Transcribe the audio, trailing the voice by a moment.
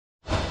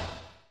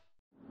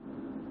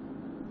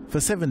For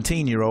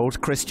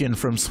 17-year-old Christian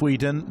from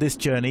Sweden, this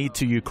journey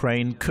to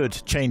Ukraine could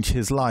change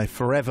his life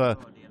forever.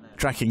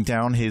 Tracking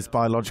down his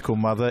biological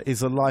mother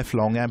is a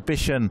lifelong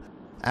ambition.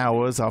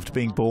 Hours after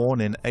being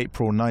born in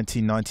April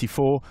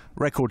 1994,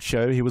 records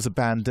show he was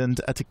abandoned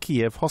at a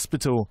Kyiv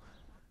hospital.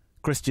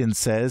 Christian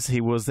says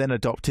he was then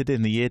adopted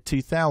in the year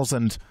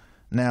 2000.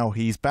 Now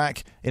he's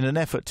back in an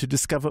effort to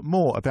discover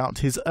more about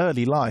his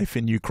early life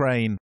in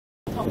Ukraine.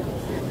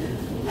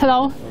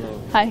 Hello.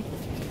 Hi.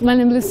 My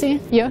name is Lucy.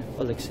 You?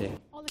 Oleksiy.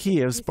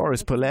 Kyiv's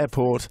Boryspil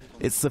airport.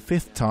 It's the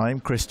 5th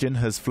time Christian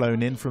has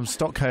flown in from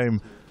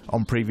Stockholm.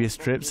 On previous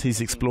trips,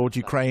 he's explored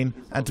Ukraine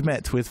and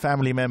met with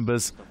family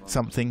members,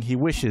 something he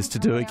wishes to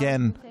do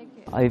again.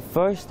 I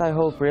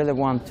really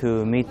want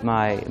to meet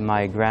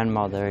my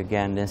grandmother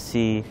again and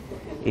see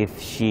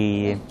if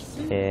she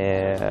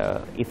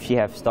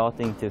have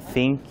starting to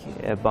think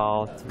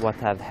about what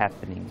have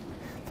happening.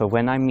 For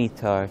when I meet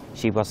her,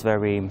 she was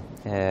very,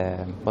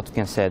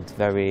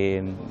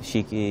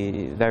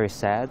 very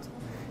sad.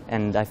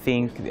 And I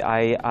think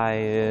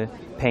I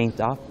paint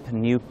up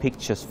new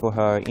pictures for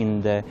her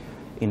in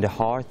the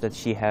heart that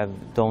she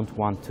don't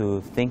want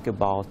to think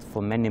about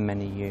for many,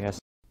 many years.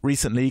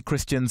 Recently,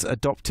 Christian's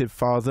adoptive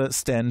father,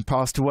 Sten,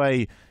 passed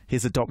away.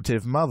 His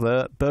adoptive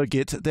mother,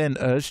 Birgit, then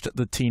urged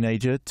the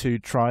teenager to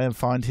try and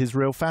find his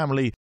real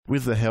family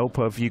with the help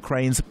of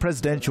Ukraine's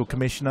Presidential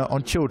Commissioner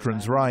on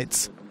Children's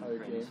Rights.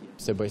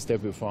 Step by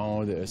step we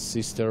found a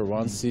sister,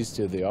 one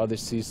sister, the other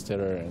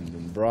sister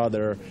and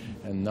brother,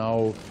 and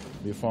now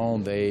we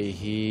found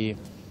he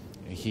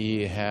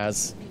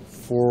has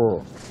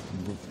 4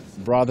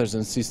 brothers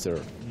and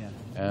sisters.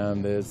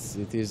 And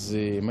it is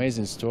an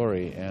amazing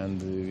story,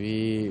 and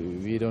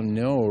we don't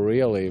know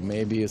really,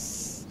 maybe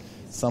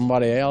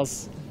somebody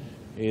else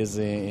is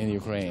in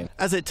Ukraine.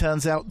 As it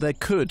turns out, there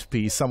could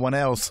be someone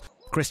else.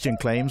 Christian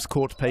claims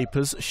court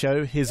papers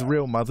show his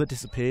real mother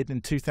disappeared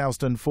in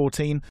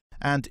 2014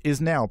 and is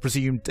now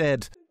presumed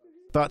dead.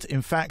 But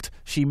in fact,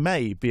 she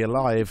may be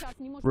alive.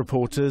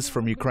 Reporters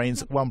from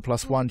Ukraine's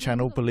 1+1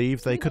 channel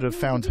believe they could have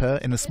found her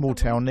in a small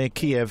town near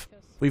Kyiv.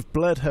 We've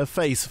blurred her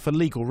face for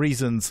legal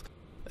reasons.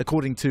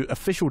 According to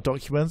official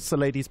documents, the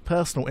lady's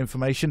personal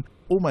information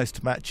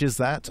almost matches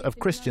that of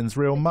Christian's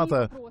real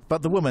mother.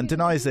 But the woman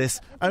denies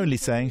this, only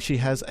saying she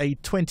has a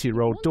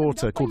 20-year-old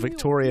daughter called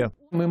Victoria.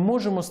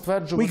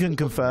 We can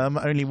confirm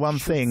only one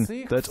thing,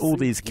 that all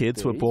these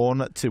kids were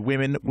born to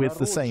women with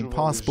the same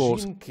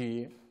passport.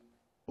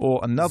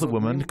 Or another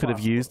woman could have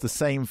used the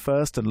same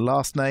first and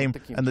last name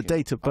and the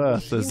date of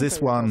birth as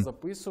this one.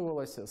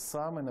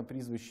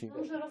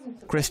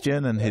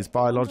 Christian and his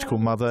biological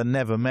mother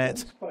never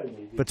met,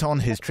 but on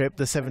his trip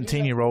the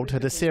 17-year-old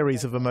had a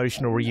series of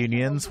emotional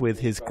reunions with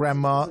his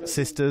grandma,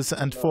 sisters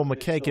and former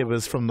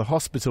caregivers from the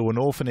hospital and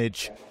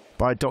orphanage.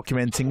 By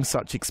documenting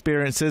such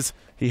experiences,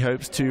 he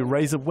hopes to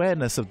raise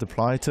awareness of the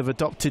plight of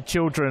adopted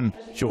children.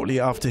 Shortly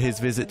after his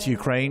visit to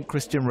Ukraine,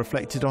 Christian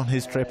reflected on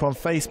his trip on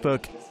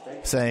Facebook,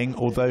 saying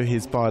although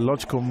his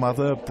biological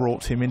mother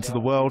brought him into the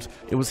world,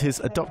 it was his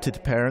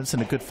adopted parents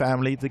and a good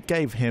family that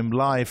gave him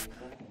life.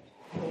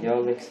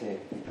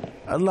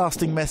 A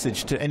lasting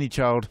message to any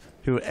child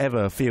who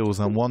ever feels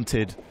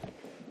unwanted.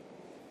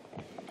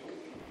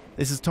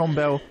 This is Tom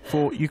Bell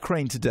for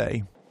Ukraine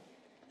Today.